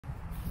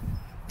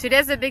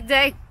Today's a big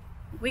day.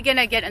 We're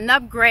gonna get an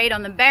upgrade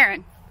on the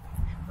Baron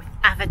with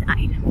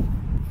AVIDYNE.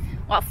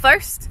 Well,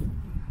 first,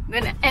 I'm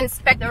gonna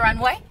inspect the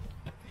runway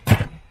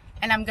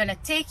and I'm gonna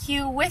take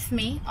you with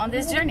me on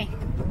this journey.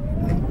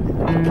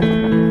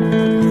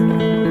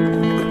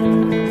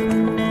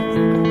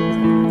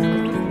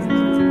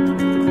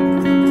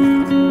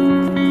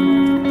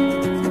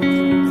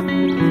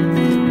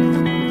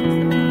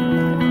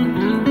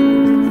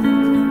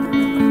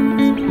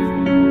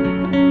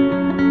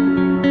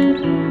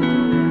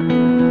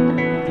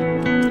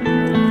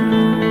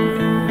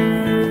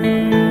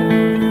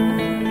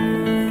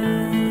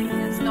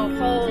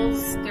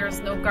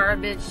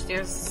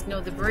 There's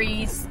no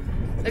debris.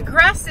 The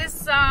grass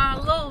is a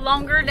little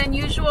longer than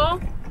usual,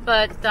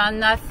 but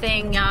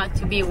nothing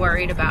to be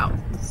worried about.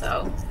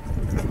 So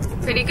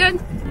pretty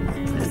good.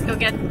 Let's go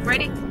get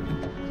ready.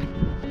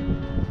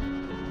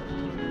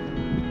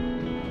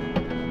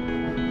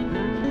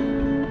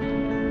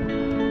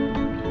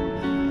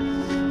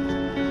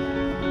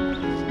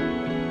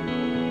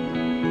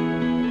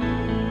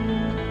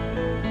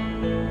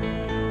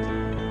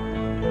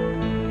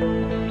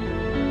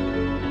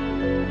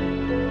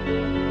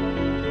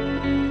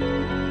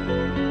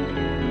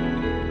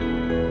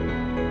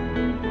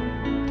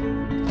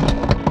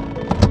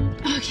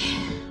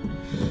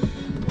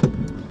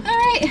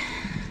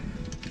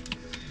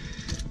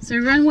 So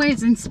runway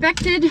is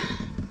inspected.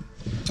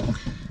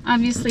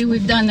 Obviously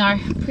we've done our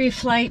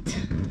pre-flight.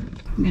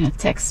 I'm gonna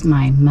text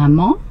my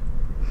maman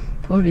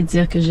pour lui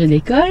dire que je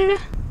décolle.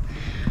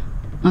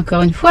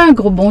 Encore une fois, un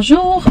gros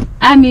bonjour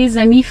à mes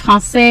amis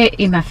français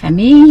et ma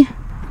famille.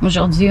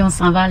 Aujourd'hui on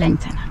s'en va à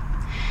Lantana.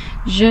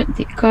 Je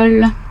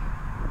décolle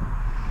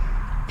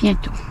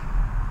bientôt.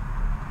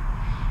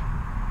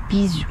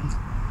 Bisous.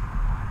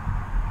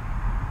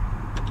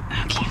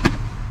 Ok.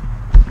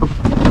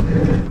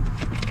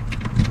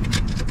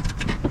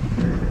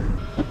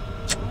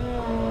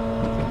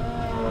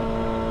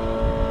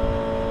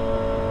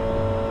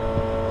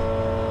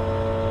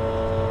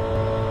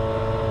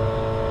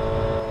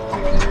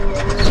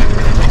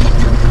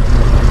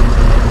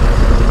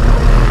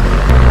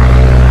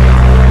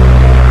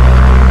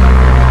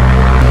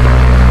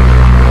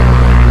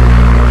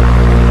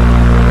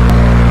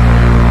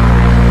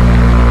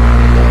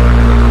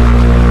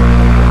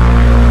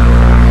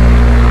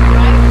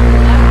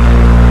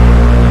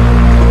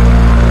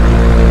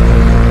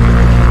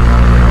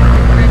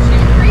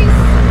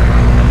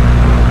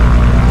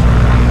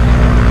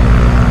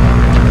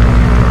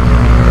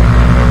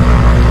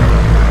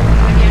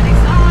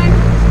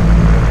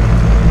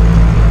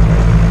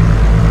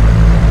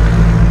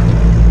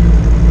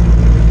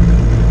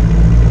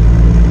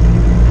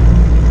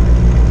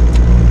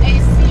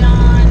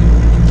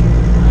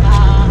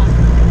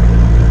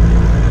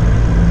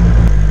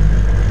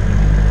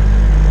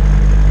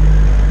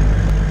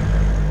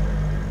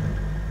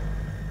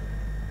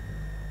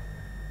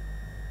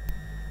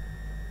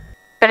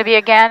 Going to be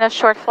again a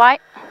short flight.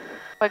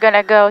 We're going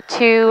to go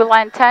to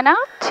Lantana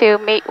to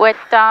meet with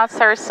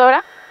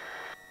Sarasota.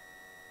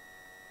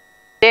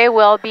 They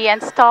will be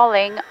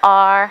installing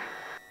our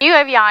new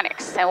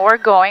avionics and we're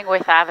going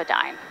with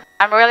AVIDYNE.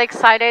 I'm really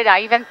excited.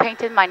 I even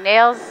painted my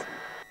nails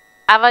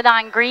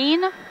AVIDYNE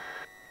green,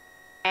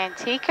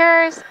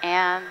 antiquers,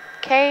 and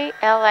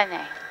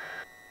KLNA.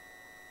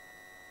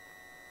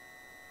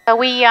 So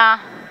we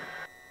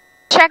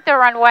checked the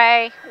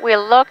runway. We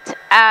looked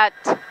at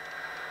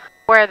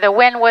where the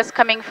wind was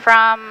coming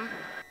from.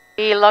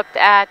 We looked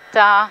at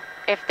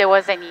if there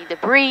was any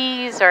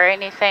debris or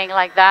anything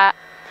like that.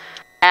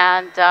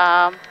 And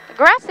the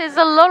grass is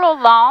a little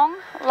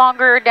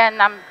longer than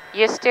I'm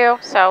used to,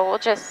 so we'll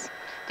just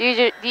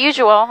do the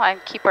usual and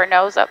keep our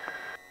nose up.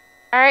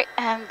 All right,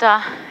 and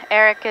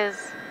Eric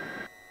is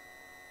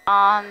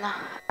on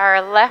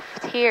our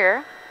left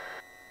here,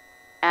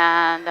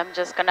 and I'm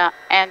just gonna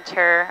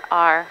enter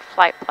our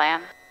flight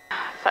plan.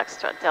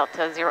 Foxtrot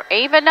Delta 0.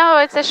 Even though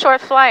it's a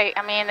short flight,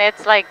 I mean,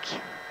 it's like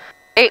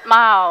 8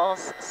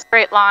 miles,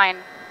 straight line.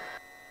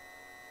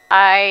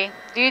 I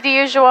do the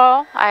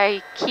usual.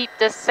 I keep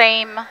the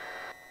same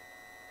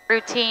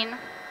routine.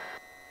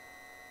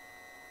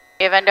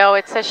 Even though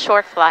it's a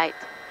short flight,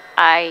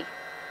 I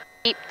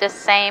keep the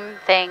same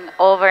thing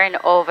over and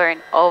over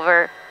and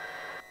over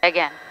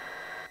again.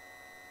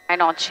 I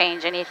don't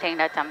change anything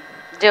that I'm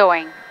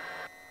doing.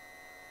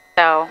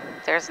 So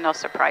there's no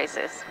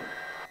surprises.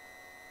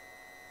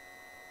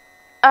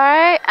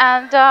 Alright,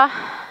 and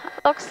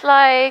looks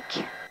like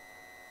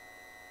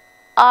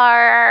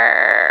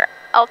our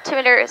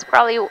altimeter is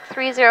probably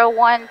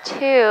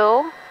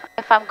 3012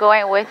 if I'm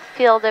going with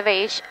field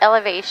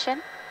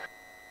elevation.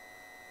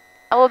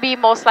 It will be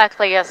most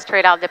likely a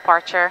straight out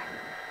departure.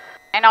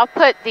 And I'll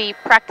put the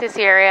practice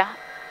area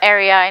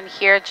in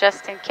here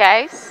just in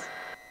case,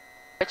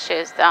 which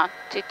is the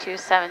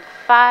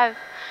 2275.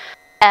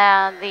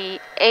 And the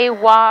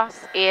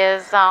AWAS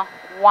is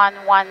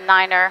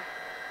 119er.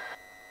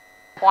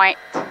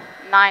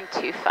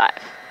 0.925.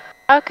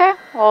 Okay,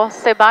 we'll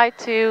say bye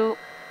to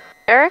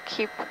Eric.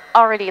 He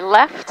already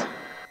left.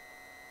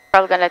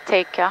 Probably gonna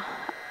take a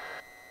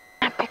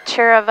picture.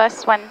 picture of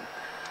us when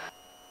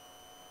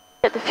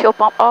get the fuel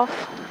pump off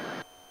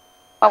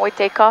when we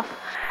take off.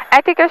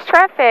 Anti-ghost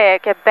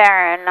traffic at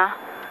Baron.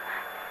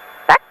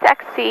 Back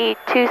taxi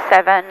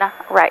 27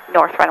 right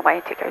north runway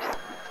anti-ghost.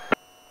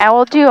 And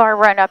we'll do our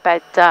run up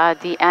at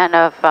the end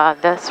of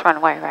this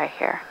runway right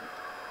here.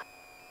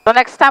 So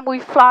next time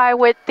we fly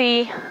with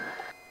there's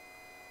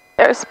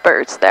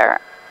birds there.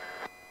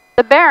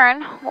 The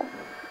Baron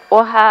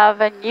will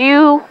have a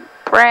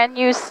brand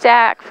new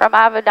stack from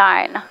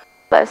Avidyne.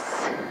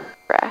 Let's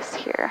press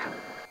here.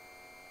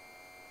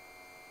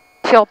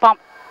 Fuel pump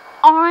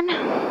on.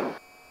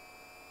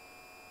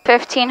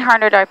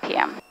 1500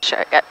 RPM. Sure,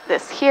 I got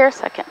this here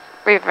so I can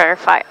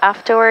re-verify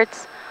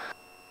afterwards.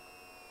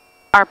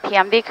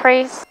 RPM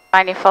decrease,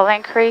 manifold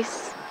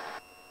increase,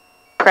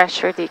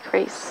 pressure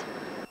decrease.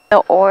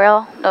 No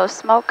oil, no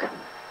smoke.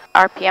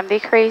 RPM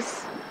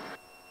decrease,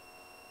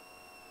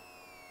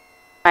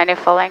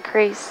 manifold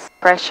increase,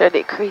 pressure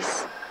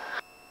decrease.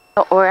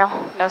 No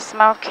oil, no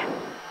smoke.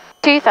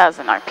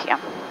 2000 RPM.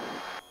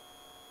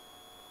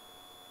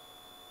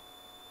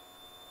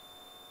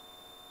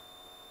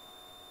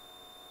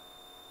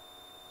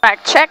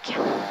 Back check,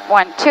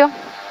 1, 2.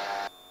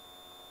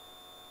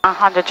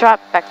 On the drop,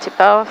 back to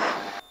both,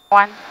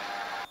 1.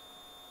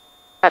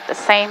 Got the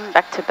same,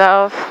 back to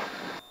both,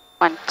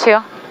 1, 2.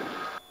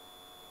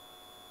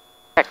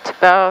 Back to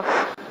both,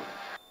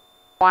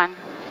 1.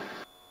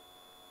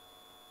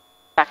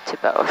 Back to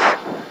both.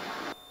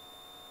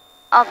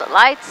 All the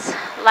lights,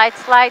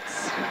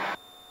 lights.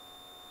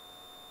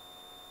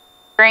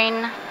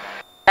 Green,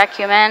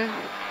 vacuum in,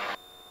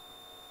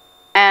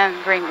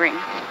 and green.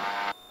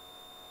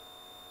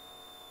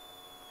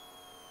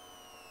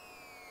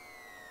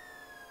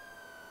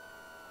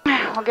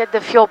 We'll get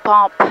the fuel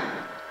pump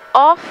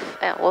off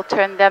and we'll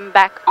turn them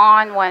back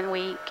on when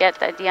we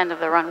get at the end of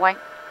the runway.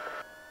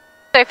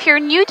 So if you're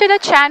new to the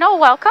channel,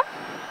 welcome.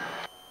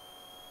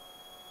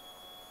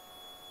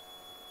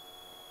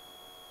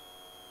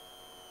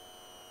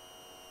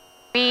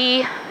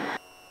 We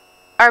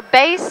are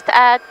based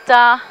at,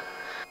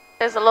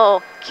 there's a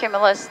little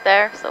cumulus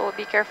there, so we'll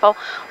be careful.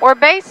 We're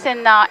based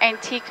in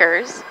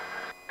Antiquers.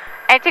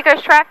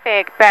 Antiquers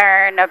traffic,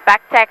 Baron,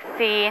 back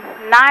taxi,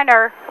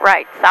 9er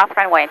right, south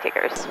runway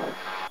Antiquers.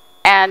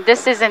 And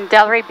this is in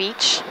Delray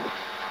Beach,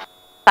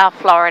 South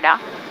Florida.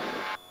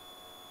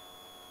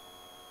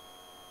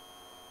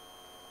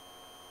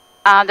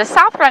 The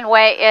south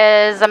runway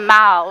is a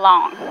mile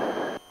long.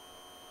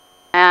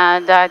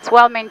 And it's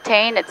well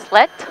maintained, it's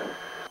lit.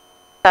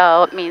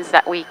 So it means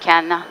that we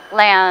can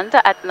land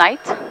at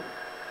night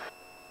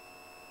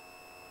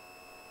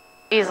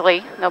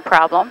easily, no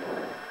problem.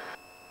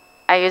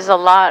 I use a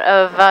lot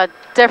of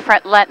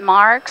different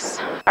landmarks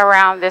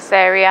around this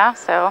area,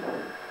 so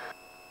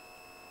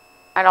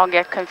I don't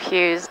get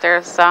confused.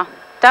 There's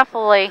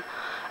definitely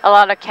a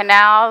lot of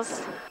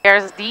canals.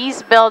 There's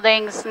these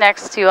buildings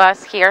next to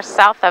us here,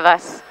 south of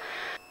us,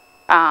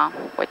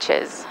 which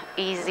is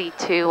easy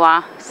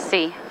to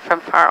see from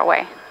far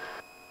away.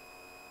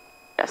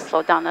 Just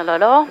slow down a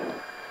little.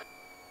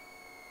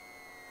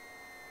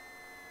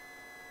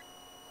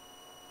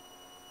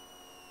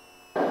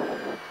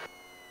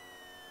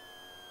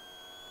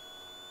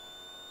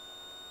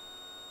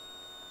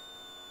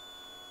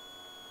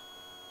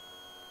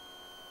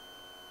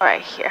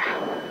 Right here.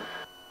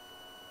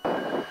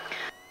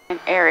 And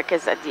Eric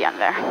is at the end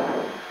there.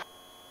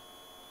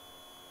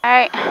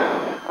 Alright,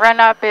 run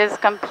up is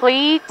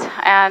complete,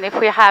 and if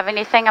we have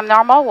anything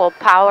abnormal, we'll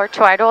power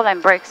throttle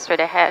and brake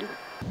straight ahead.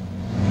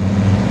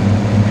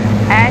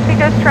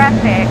 Antiquers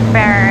traffic,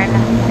 Baron,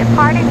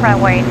 departing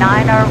runway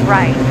 9er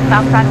right,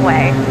 south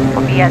runway,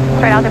 will be a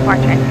straight out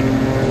departure.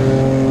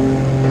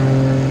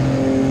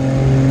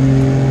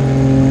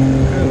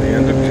 The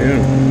end of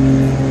June.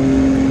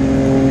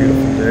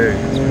 Beautiful day.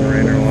 It's been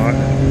raining a lot.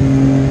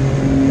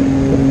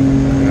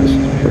 That's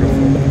just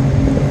beautiful.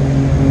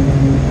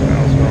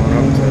 Miles going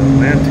up to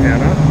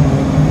Lantana,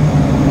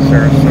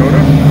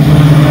 Sarasota.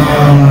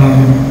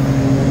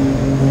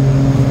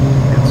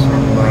 Get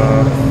some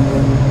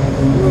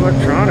new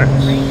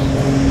electronics.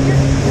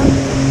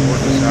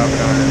 Gorgeous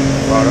Avidyne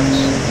products.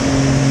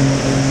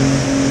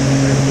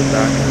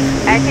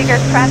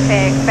 Antiquers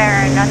traffic,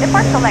 Baron,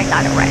 departure line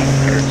 9er right.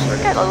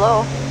 Got a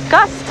low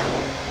gust.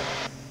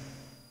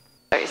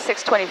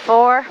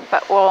 3624,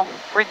 but we'll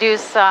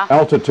reduce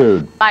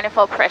altitude,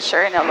 manifold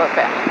pressure in a little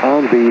bit.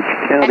 On Beach,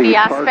 And the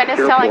Aspen is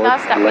telling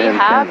us that we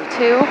have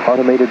to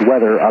automated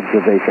weather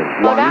observation.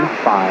 slow down.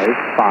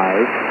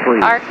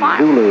 1553. Our climb.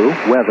 Zulu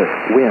weather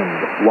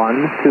wind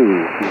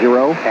 120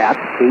 at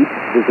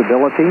 8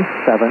 visibility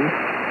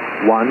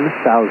 7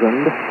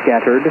 1000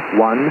 scattered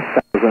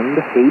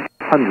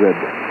 1800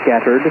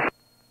 scattered.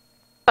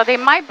 So they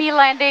might be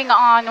landing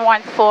on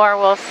 14,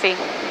 we'll see.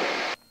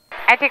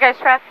 Antiquers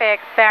traffic,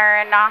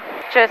 Baron,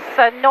 just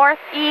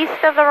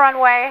northeast of the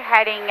runway,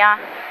 heading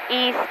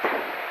east,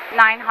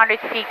 900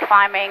 feet,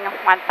 climbing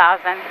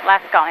 1000.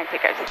 Let's go,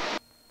 Antiquers.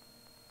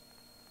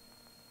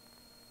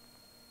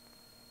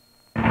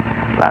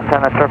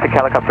 Lantana traffic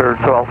helicopter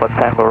 2 Alpha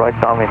Tango right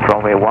downwind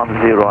runway 10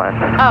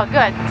 and Oh,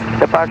 good.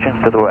 departure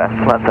to the west,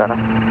 Lantana.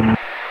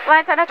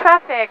 Lantana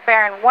traffic,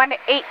 Baron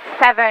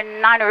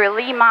 1879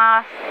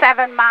 Lima,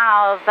 7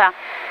 miles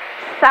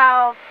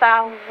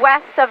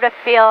southwest of the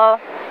field,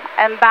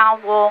 and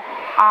bound will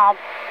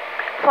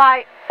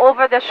fly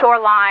over the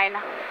shoreline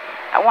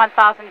at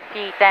 1,000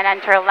 feet, then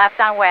enter left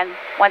downwind,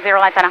 10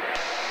 Lantana.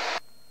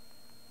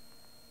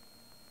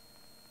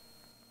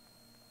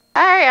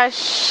 I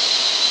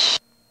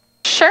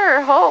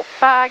sure hope,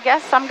 I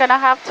guess I'm gonna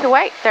have to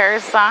wait.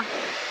 Gonna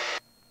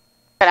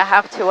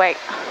have to wait.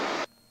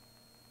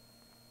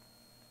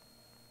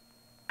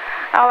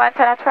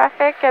 Lantana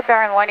traffic,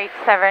 Baron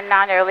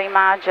 1879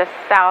 Lima, just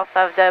south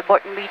of the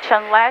Boynton Beach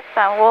Inlet.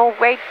 We'll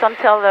wait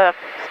until the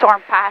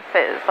storm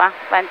passes,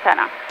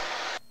 Lantana.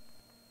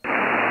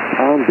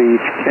 Palm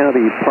Beach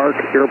County Park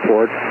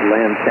Airport,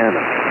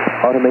 Lantana.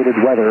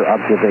 Automated weather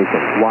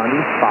observation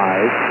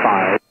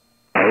 155.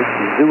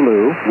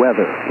 Zulu,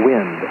 weather,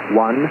 wind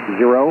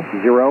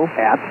 100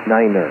 at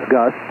Niner,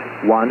 gust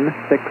 16,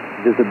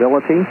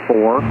 visibility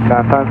 4.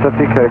 Lantana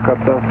traffic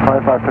helicopter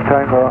 55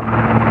 Tango,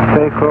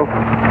 takeoff,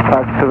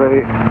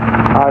 taxiway,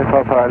 Alpha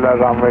parallel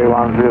runway 10,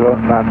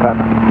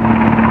 Lantana.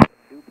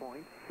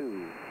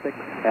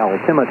 2.26,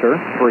 altimeter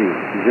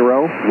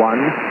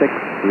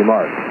 3016,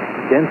 remark.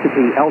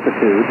 Density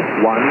altitude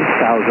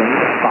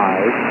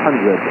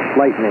 1,500,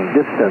 lightning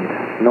distance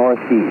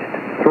northeast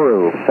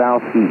through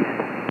southeast.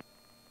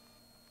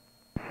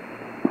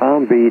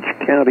 Palm Beach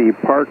County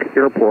Park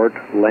Airport,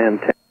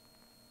 Lantana.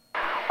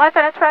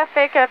 Lantana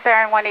traffic,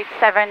 Baron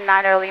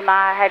 1879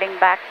 Lima, heading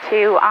back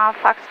to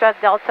Foxtrot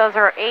Delta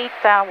 08.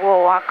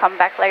 We'll come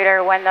back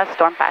later when the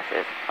storm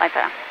passes,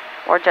 Lantana.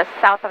 Or just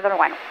south of the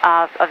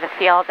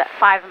field,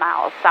 5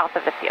 miles south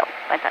of the field,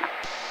 Lantana.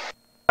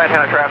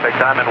 Lantana traffic,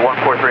 Diamond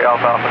 143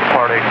 Alpha Alpha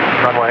departing,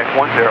 runway 10,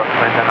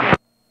 Lantana.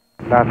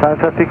 Lantana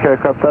traffic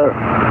helicopter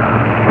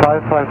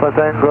 55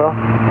 Tango,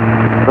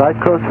 right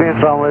crosswind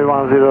runway 10,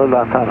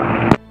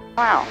 Lantana.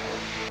 Wow.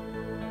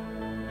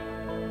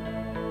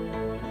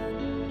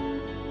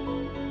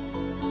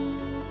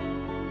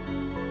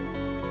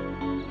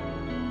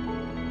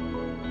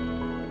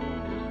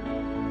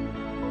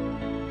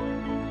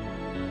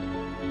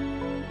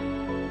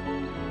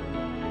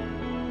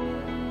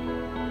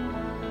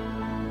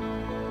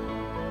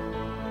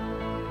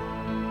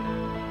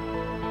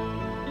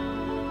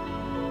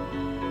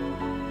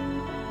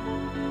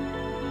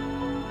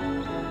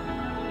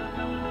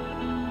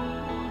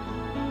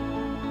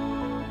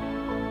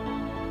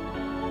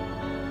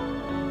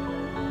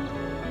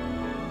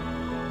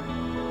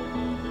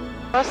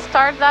 We'll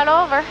start that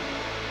over.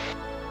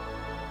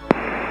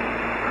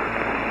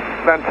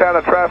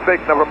 Lantana traffic,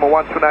 November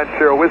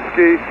 1290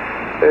 Whiskey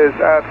is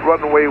at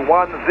runway 10,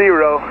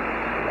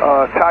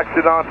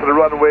 taxied onto the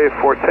runway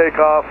for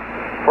takeoff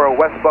for a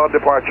westbound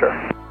departure.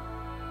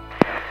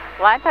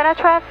 Lantana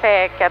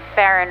traffic,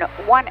 Baron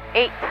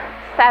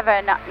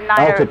 1879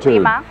 Altitude.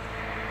 Lima,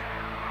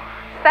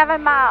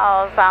 7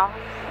 miles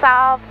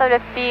south of the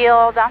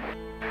field.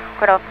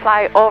 Going to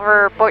fly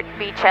over Boynton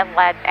Beach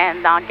Inlet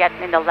and get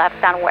in the left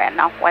downwind,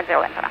 10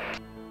 Lantana.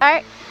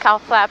 Alright, cowl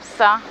flaps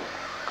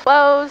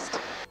closed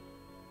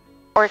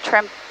or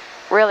trimmed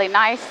really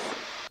nice.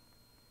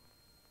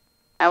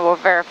 And we'll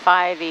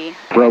verify the...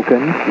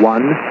 Broken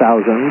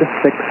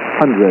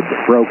 1,600.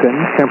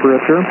 Broken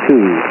temperature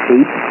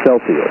 28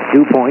 Celsius.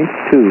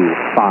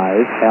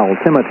 2.25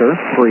 altimeter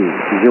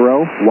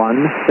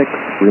 3016.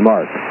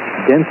 Remark.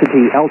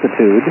 Density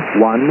altitude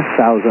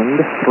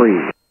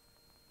 1,003.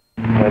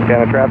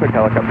 Lantana traffic,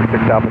 helicopter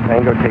 6 Alpha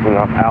Tango taking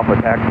off Alpha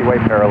taxiway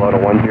parallel to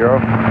 10,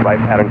 right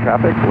pattern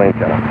traffic,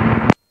 Lantana.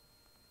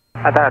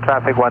 Lantana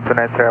traffic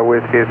 1290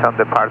 Whiskey is on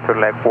departure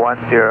leg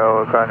 10,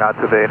 going out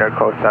to the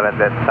intercoastal and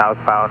then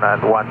southbound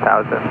at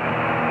 1000,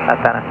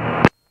 Lantana.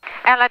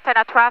 And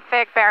Lantana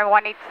traffic, Baron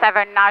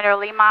 1879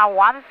 Lima,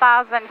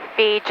 1,000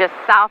 feet just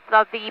south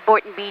of the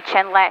Boynton Beach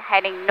Inlet,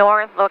 heading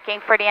north,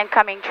 looking for the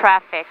incoming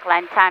traffic,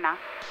 Lantana.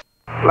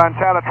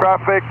 Lantana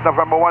traffic,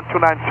 November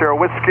 1290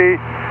 Whiskey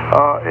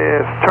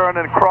is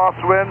turning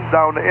crosswind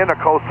down the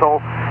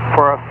intercoastal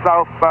for a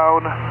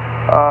southbound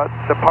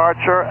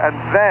departure and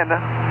then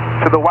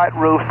to the White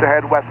Roofs to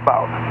head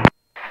westbound.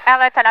 And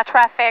Lantana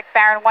traffic,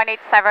 Baron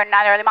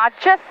 1879 Lima,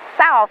 just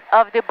south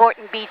of the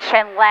Boynton Beach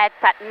Inlet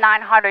at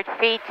 900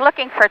 feet,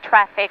 looking for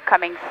traffic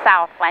coming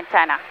south,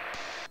 Lantana.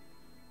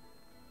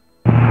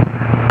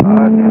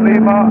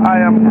 Lima, I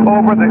am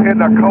over the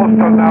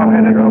intercoastal now,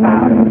 heading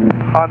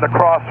on the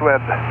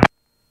crosswind.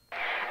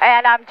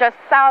 And I'm just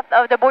south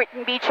of the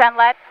Boynton Beach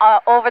Inlet,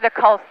 over the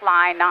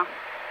coastline.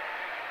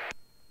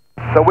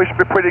 So we should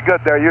be pretty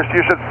good there. You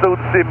should soon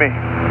see me.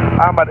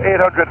 I'm at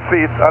 800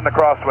 feet on the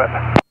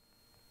crosswind.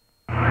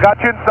 Got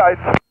you in sight.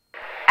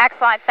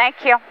 Excellent,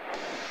 thank you.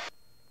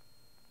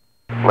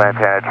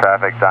 Lantana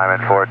traffic,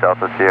 Diamond 4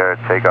 Delta Sierra,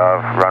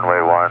 takeoff, runway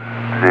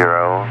 10,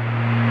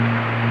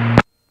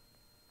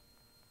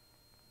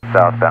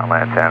 southbound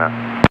Lantana.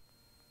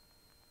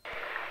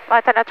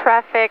 Lantana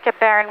traffic,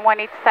 Baron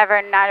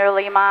 187 Niner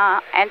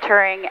Lima,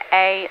 entering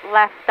a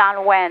left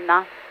downwind,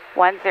 10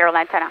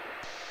 Lantana.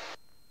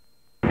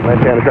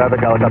 Lantana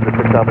traffic, helicopter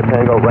 6 Alpha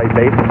Tango, right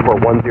base for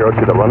 10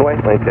 to the runway,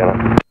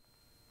 Lantana.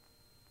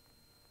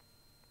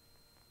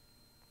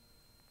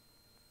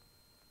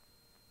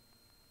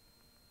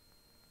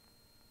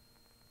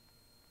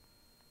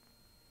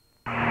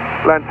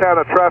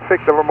 Lantana traffic,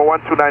 November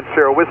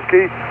 1290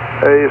 Whiskey,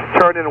 is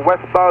turning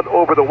westbound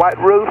over the White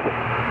Roof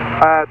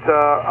at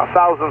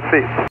 1,000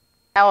 feet.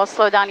 I will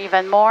slow down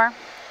even more.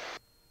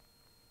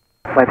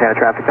 Lantana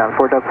traffic down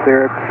 4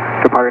 cleared,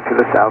 departing to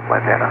the south,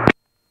 Lantana.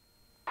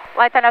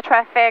 Lantana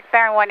traffic,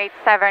 Baron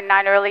 187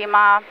 Niner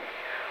Lima,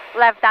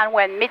 left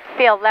downwind,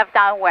 midfield, left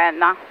downwind,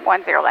 10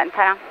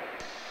 Lantana.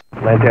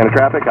 Lantana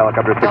traffic,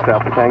 helicopter 6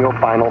 Alpha Tango,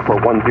 final for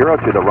 10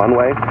 to the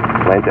runway,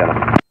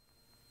 Lantana.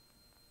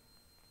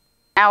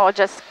 I will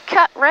just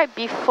cut right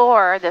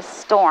before the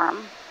storm.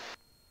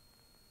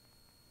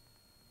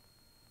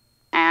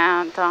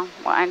 And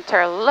we'll enter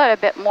a little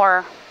bit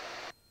more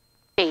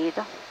speed.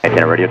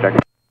 Lantana radio check.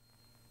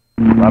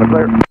 Loud and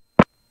clear.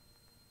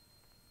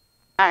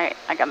 Alright,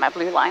 I got my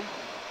blue line.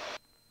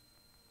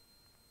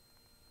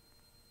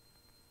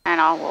 And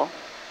I will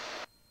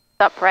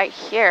stop right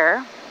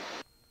here.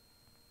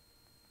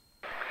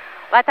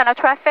 Lantana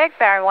traffic,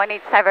 Baron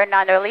 187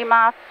 Niner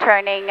Lima,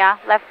 turning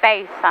left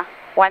base, 10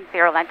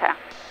 Lantana.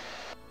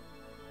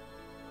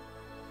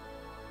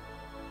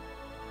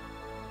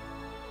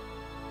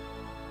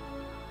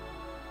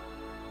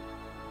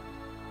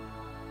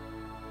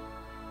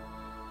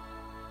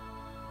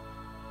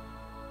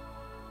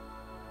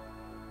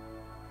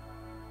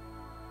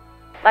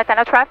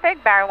 Lantana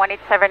traffic, Baron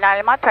 187 Niner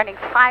Lima, turning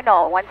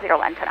final, 10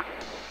 Lantana.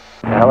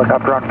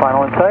 Helicopter on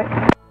final in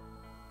sight?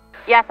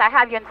 Yes, I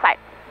have you in sight.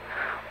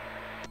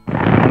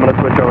 I'm going to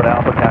switch over to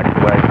Alpha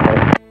taxiway.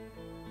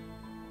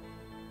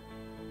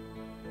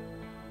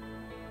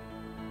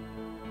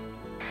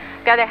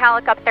 Got a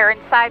helicopter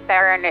inside,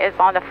 Baron is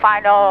on the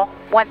final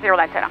 10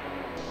 Lantana.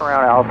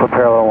 Around Alpha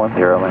parallel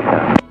 10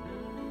 Lantana.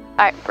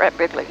 Alright, red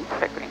green,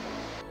 red green.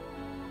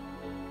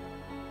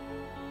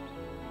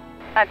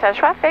 Lantana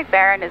traffic,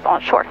 Baron is on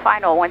short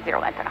final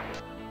 10 Lantana.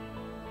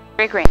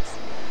 3 greens.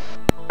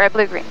 Red,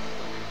 blue, green.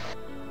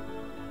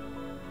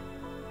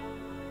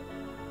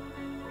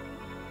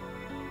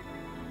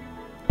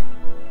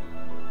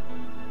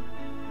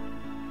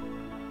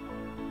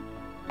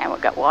 And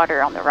we've got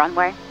water on the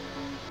runway.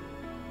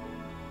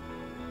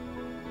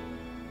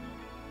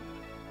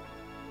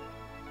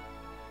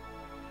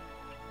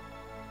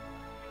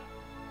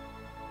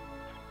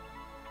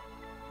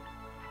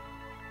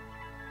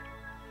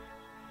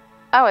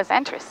 Oh, it's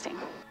interesting.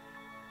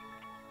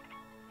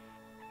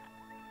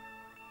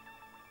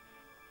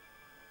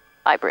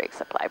 Apply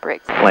brakes, apply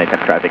brakes.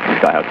 Lantana traffic,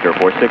 Skyhouse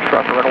 046,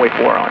 cross the runway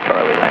 4 on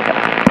Charlie,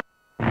 Lantana.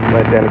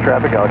 Lantana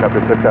traffic,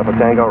 helicopter 6 Alpha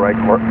Tango, right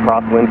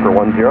crosswind for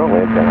 10,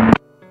 Lantana.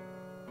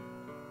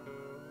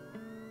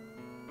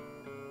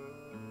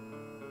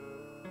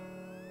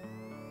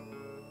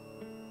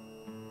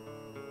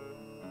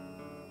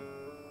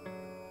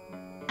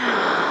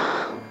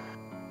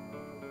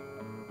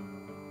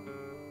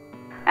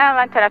 And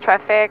Lantana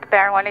traffic,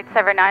 Baron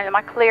 1879,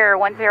 Lima clear,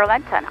 10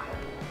 Lantana.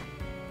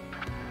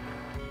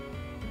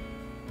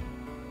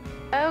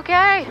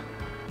 Okay.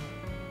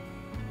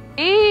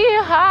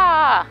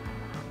 Yeehaw!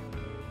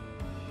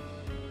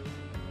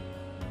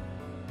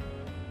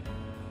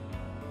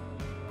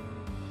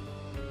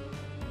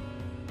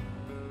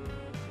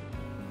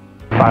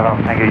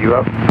 Tango, you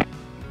up?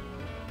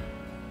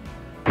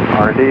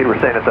 R&D, we're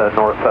staying at the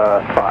north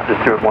spot,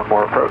 just doing one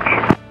more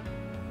approach.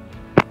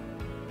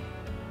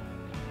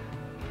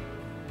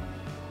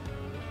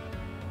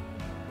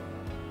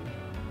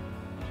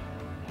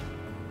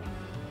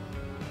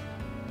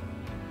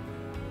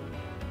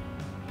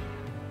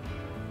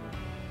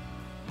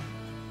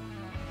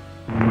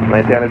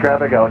 Lantana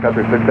traffic,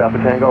 helicopter 6 Alpha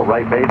Tango,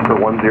 right base for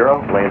 10,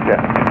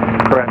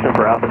 Lantana. Correction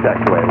for Alpha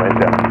taxiway,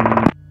 Lantana.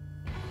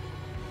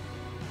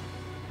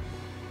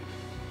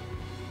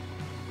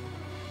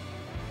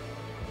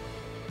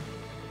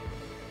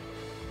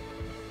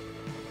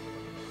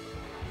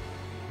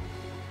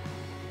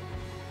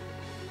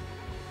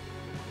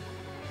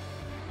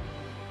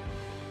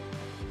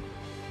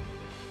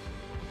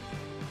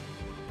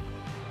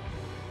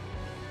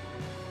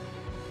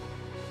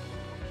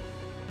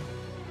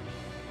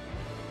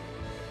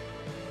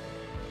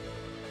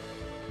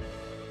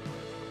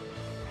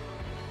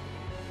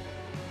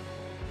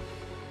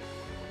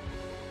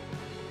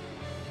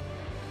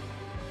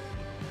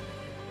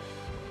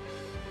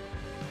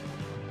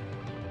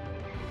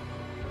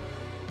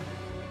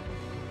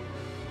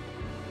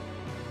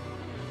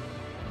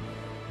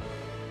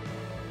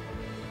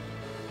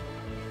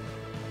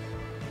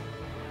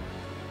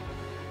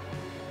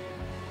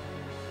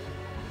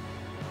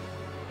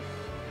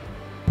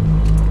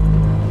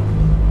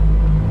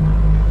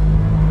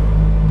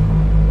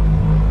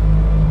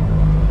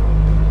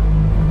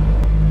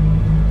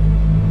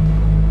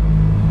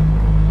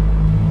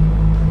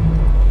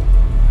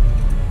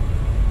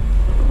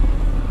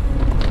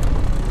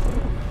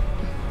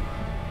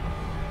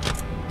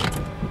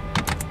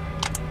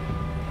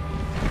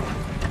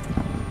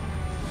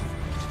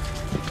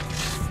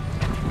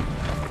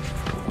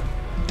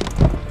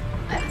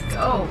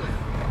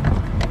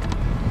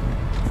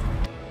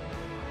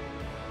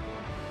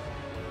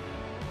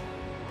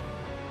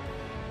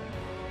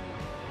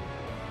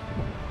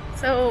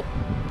 So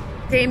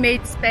they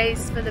made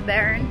space for the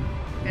Baron.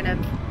 Gonna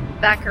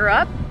back her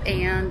up,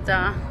 and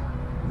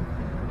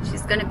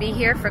she's gonna be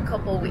here for a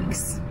couple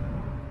weeks.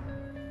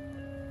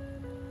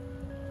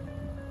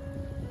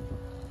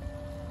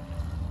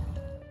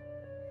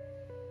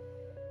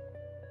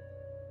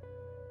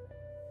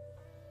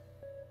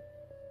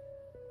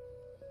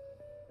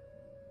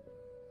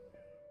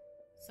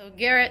 So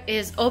Garrett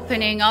is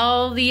opening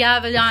all the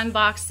Avidyne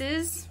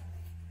boxes.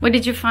 What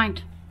did you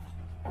find?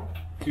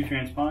 2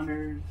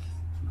 transponders,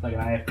 looks like an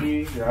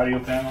IFD, your audio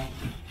panel.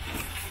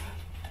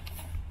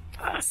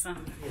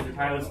 Awesome. Here's your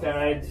pilot's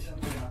guides.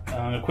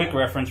 A quick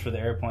reference for the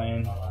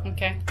airplane.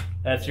 Okay.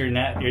 That's your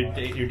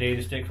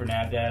data stick for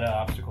nav data,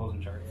 obstacles,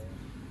 and charts.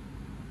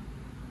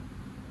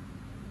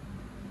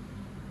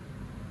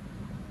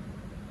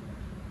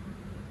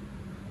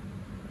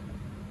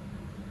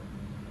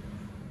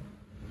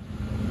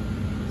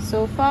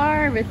 So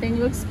far, everything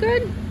looks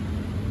good.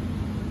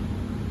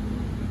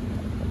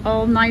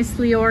 All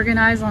nicely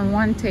organized on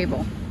one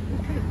table.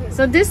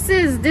 So this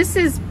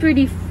is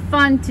pretty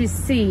fun to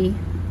see.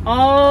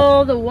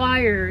 All the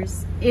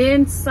wires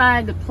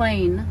inside the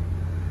plane.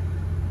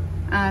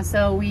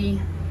 So we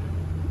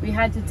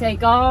had to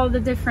take all the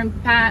different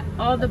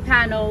all the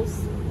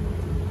panels.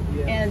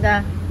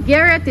 And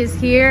Garrett is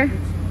here.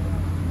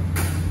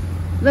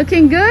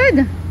 Looking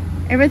good.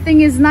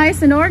 Everything is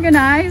nice and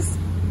organized.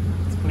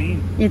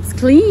 Clean. It's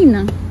clean.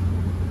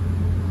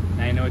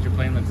 Now you know what your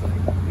plane looks like.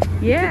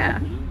 Yeah.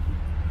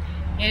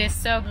 It is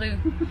so blue.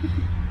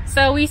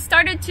 So we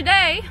started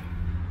today.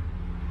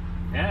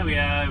 Yeah, we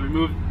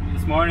removed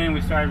this morning.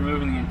 We started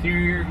removing the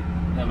interior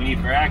that we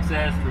need for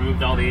access.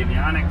 Removed all the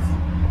avionics,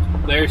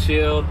 glare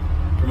shield,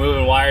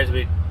 removing wires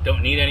we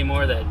don't need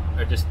anymore that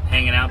are just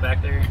hanging out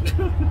back there.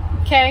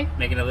 Okay.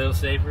 Making it a little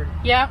safer.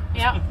 Yeah,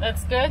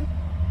 that's good.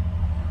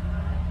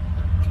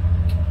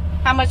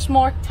 How much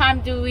more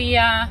time do we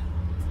are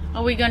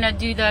we gonna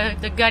do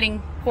the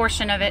gutting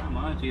portion of it?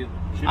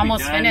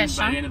 Almost finished,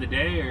 by huh? the end of the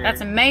day. Or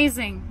that's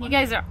amazing. You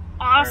guys are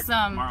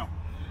awesome. Tomorrow.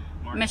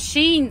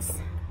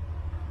 Machines.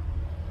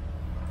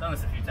 Done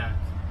this a few times.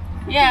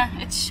 Yeah,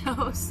 it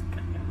shows.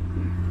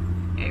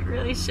 It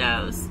really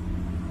shows.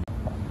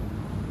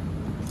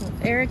 So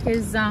Eric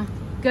is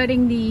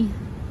gutting the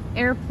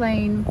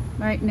airplane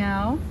right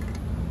now.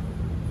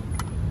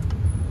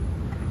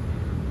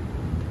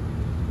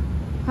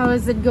 How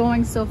is it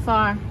going so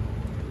far?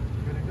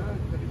 Pretty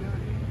good, pretty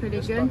good. Pretty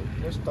good?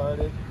 Just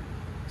started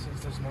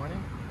since this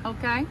morning.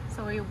 Okay,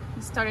 so we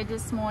started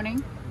this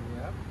morning.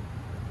 Yep.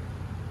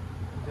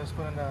 Just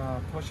put in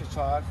a push a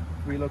charge,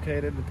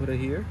 relocated to put it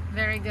here.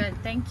 Very good,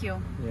 thank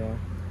you. Yeah.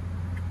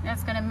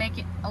 That's gonna make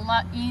it a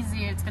lot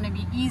easier. It's gonna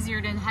be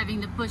easier than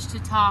having to push to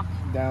talk.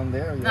 Down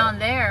there, yeah. Down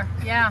there,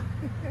 yeah.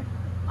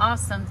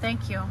 Awesome,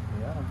 thank you.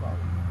 Yeah, no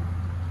problem.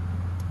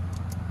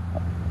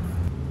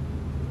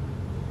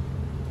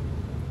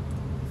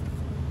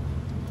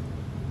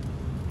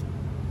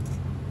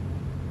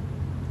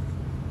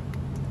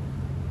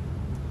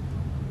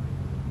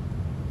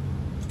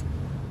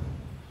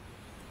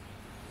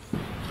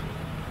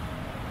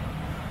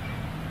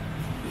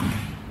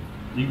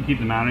 You can keep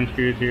the mounting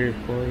screws here, of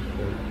course.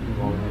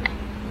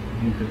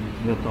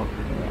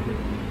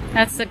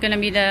 That's going to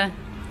be the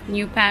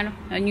new panel,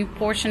 a new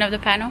portion of the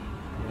panel?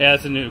 Yeah,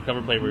 that's a new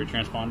cover plate where your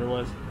transponder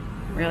was.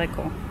 Really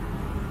cool.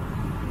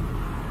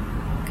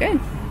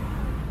 Good.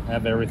 I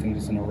have everything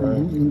just in a row.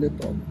 In the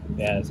top.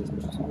 Yeah, it's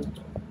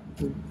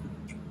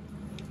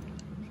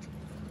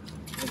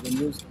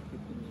just...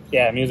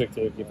 Yeah, music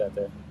too. Keep that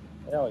there.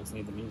 I always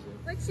need the music.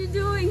 What you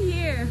doing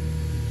here?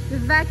 The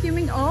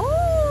vacuuming.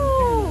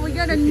 Oh, we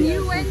got a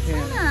new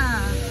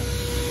antenna.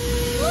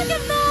 Look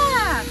at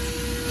that.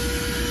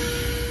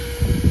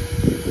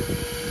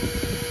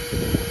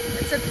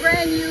 It's a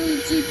brand new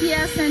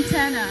GPS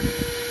antenna.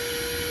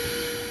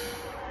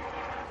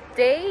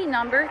 Day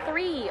number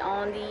 3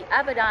 on the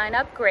Avidyne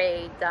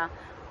upgrade.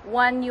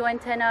 One new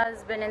antenna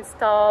has been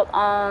installed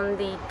on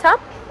the top,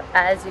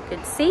 as you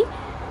can see,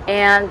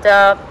 and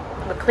the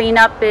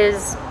cleanup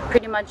is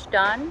pretty much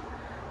done.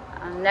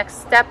 Next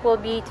step will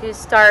be to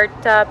start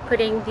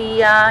putting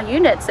the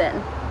units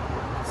in.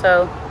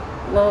 So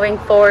moving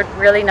forward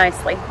really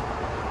nicely.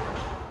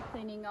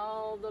 Cleaning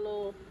all the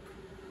little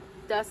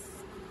dust,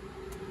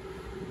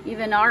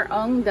 even our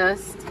own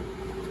dust.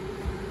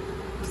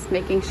 Just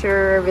making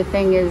sure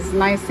everything is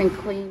nice and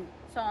clean.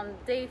 So on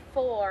day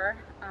 4,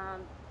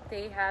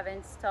 they have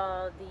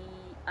installed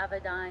the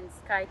Avidyne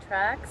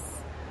Skytrax.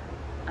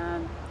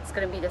 It's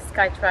going to be the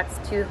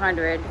Skytrax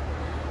 200.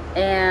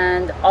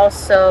 And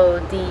also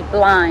the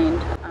blind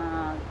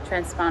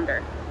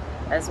transponder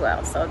as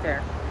well. So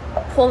they're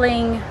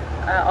pulling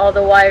all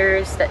the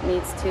wires that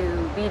needs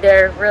to be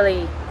there.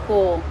 Really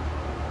cool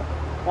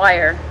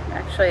wire.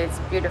 Actually, it's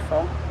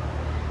beautiful.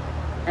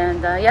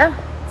 And yeah,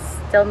 it's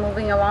still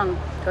moving along,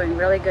 doing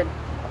really good.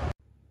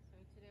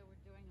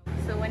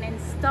 So when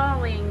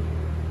installing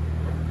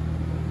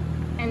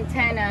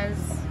antennas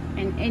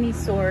in any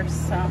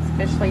source,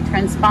 especially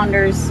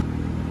transponders,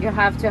 you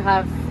have to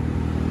have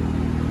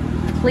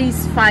at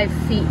least 5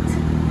 feet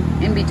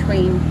in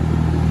between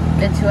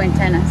the two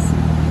antennas.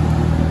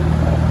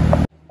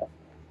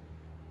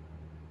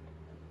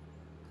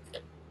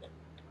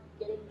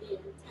 Getting the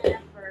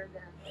antenna for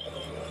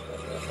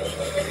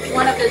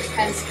one of the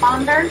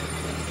transponder.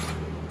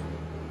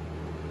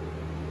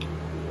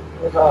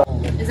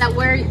 Is that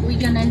where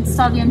we're gonna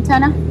install the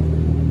antenna?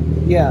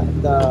 Yeah,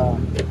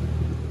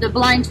 The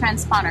blind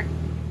transponder.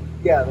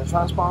 yeah, the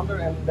transponder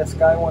and the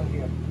Sky one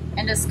here.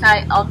 And the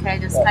Sky, okay,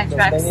 the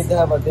Skytrax. They need to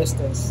have a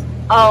distance.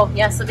 Oh,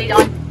 yeah, so they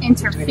don't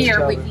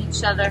interfere with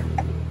each other.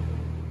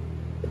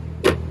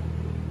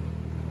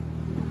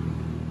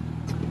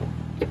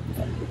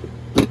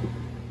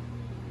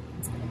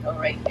 It's gonna go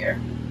right here.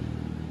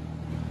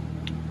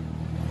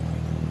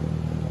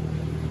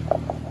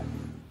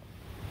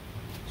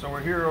 So we're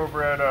here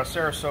over at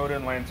Sarasota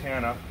and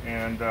Lantana,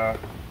 and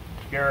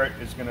Garrett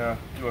is going to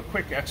do a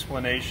quick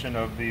explanation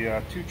of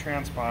the two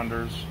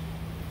transponders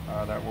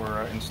that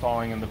we're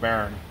installing in the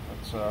Baron.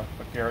 Let's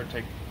let Garrett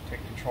take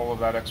control of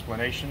that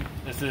explanation.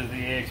 This is the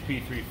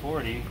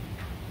AXP340,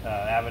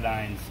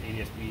 Avidyne's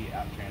ADSB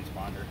app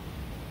transponder.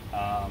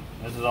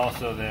 This is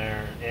also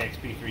their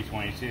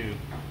AXP322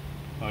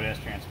 Mode S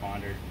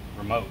transponder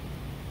remote.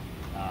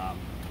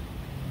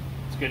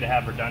 It's good to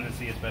have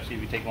redundancy, especially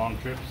if you take long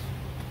trips.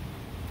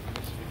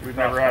 We've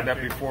never had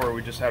that before.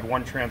 We just had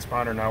one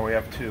transponder, now we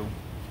have two.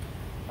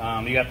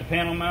 You got the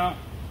panel mount,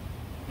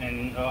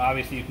 and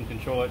obviously you can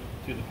control it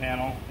through the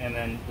panel, and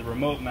then the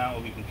remote mount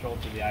will be controlled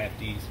through the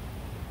IFDs.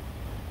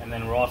 And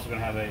then we're also going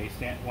to have a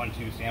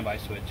 1-2 standby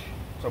switch.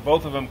 So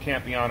both of them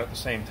can't be on at the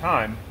same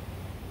time.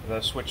 The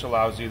switch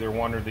allows either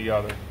one or the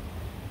other.